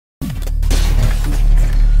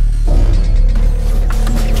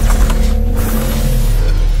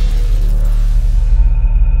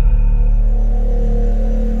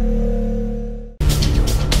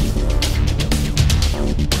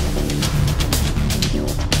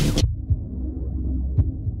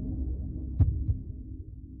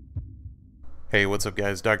Hey, what's up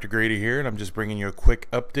guys? DoctorGrady here, and I'm just bringing you a quick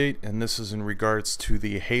update, and this is in regards to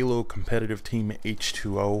the Halo competitive team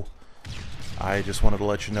H2O. I just wanted to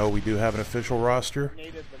let you know we do have an official roster.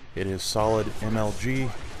 It is SolidMLG,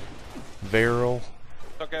 Veyeral,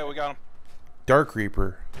 okay, we got him. Dark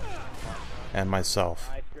Reaper, and myself.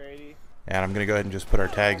 And I'm going to go ahead and just put our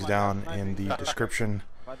tags down in the description.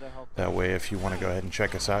 That way, if you want to go ahead and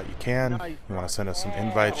check us out, you can. You want to send us some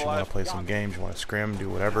invites, you want to play some games, you want to scrim, do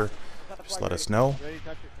whatever, just let us know,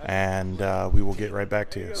 and we will get right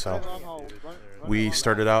back to you. So, we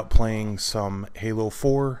started out playing some Halo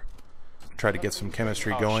 4, tried to get some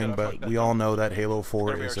chemistry going, but we all know that Halo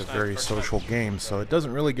 4 is a very social game, so it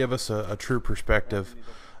doesn't really give us a true perspective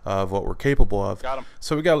of what we're capable of.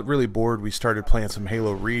 So we got really bored. We started playing some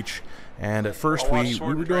Halo Reach, and at first we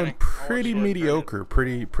were doing pretty mediocre,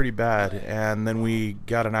 pretty bad, and then we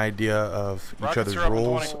got an idea of each other's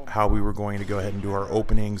roles, how we were going to go ahead and do our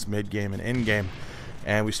openings, mid-game and end-game,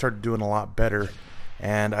 and we started doing a lot better.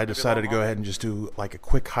 And I decided to go ahead and just do like a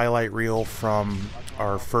quick highlight reel from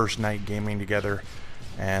our first night gaming together,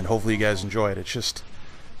 and hopefully you guys enjoy it. It's just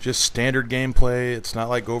standard gameplay. It's not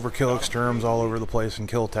like overkill exterms all over the place and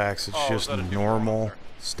kill attacks. It's just normal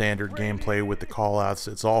standard gameplay with the callouts.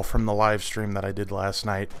 It's all from the live stream that I did last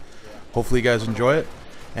night. Hopefully you guys enjoy it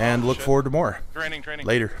and look forward to more.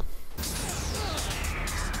 Later.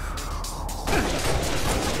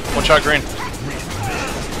 One shot green.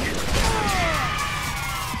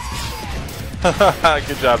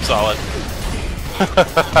 Good job, Solid.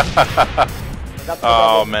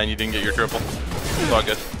 Oh man, you didn't get your triple. It's all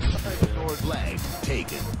good. Leg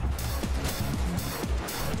taken.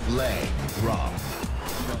 Leg drop.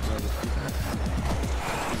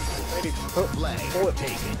 Leg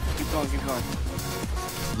taken. Keep going.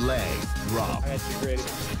 Leg drop. I got you, Grady.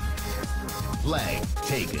 Leg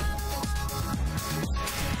taken.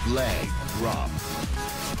 Leg drop.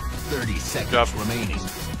 30 seconds remaining.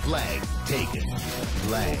 Flag taken.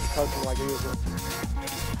 Leg. Like usual.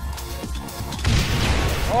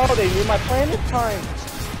 Oh, they knew my plan this time.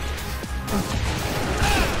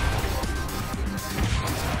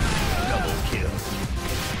 Double kill.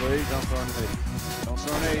 Wait, don't throw an 8. Don't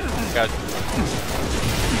throw an 8. Got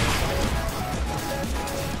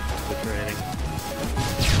Good training.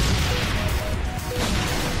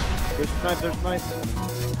 There's knife.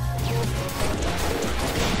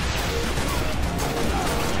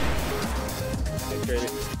 Hey, Grady.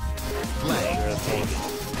 Flag taken.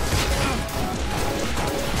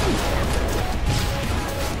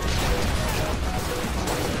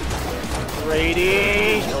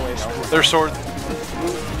 Grady! Oh, wait, no. their sword.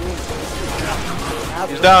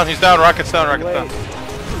 He's down. Rocket's down. I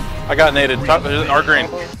got naded. Top, our green.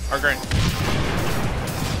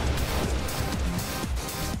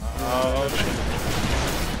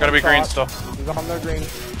 Gotta be green still. He's on their green.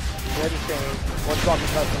 Red is staying. One's on the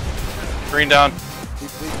custom. Green down.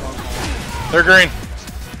 Please, They're green.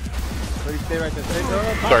 Ready, stay right there.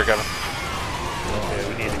 Sorry, Kevin. Okay,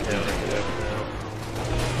 we need to kill it.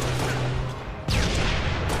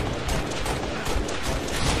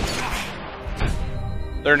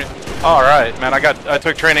 They're new. All right, man. I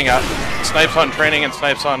took training out. Snipes on training and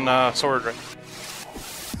snipes on sword. Right?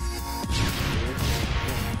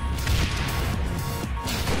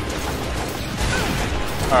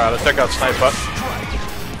 All right, let's check out snipe up.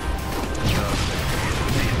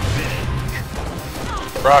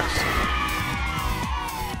 Rocks.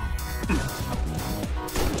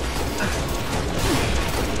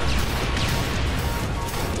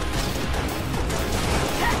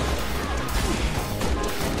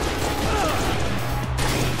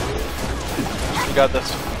 You got this.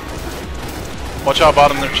 Watch out,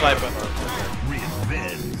 bottom, they're sniping.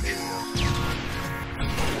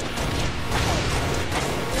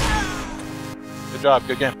 Good job,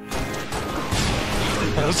 good game.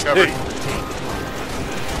 That's covered.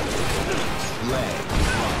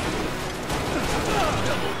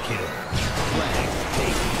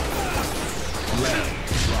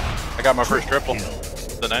 I got my first triple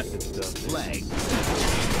the night.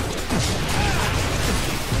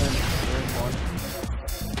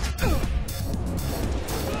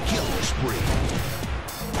 Kill spree.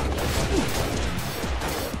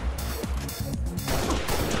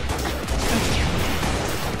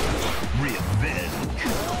 Revenge.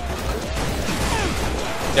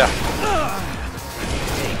 Yeah.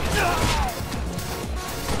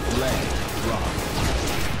 Leg drop.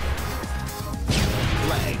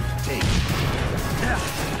 Leg taken.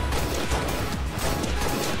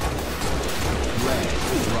 Leg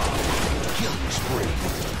drop. Killing spree.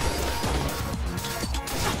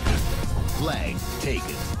 Flag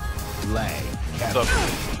taken. Flag captured.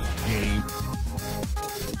 Game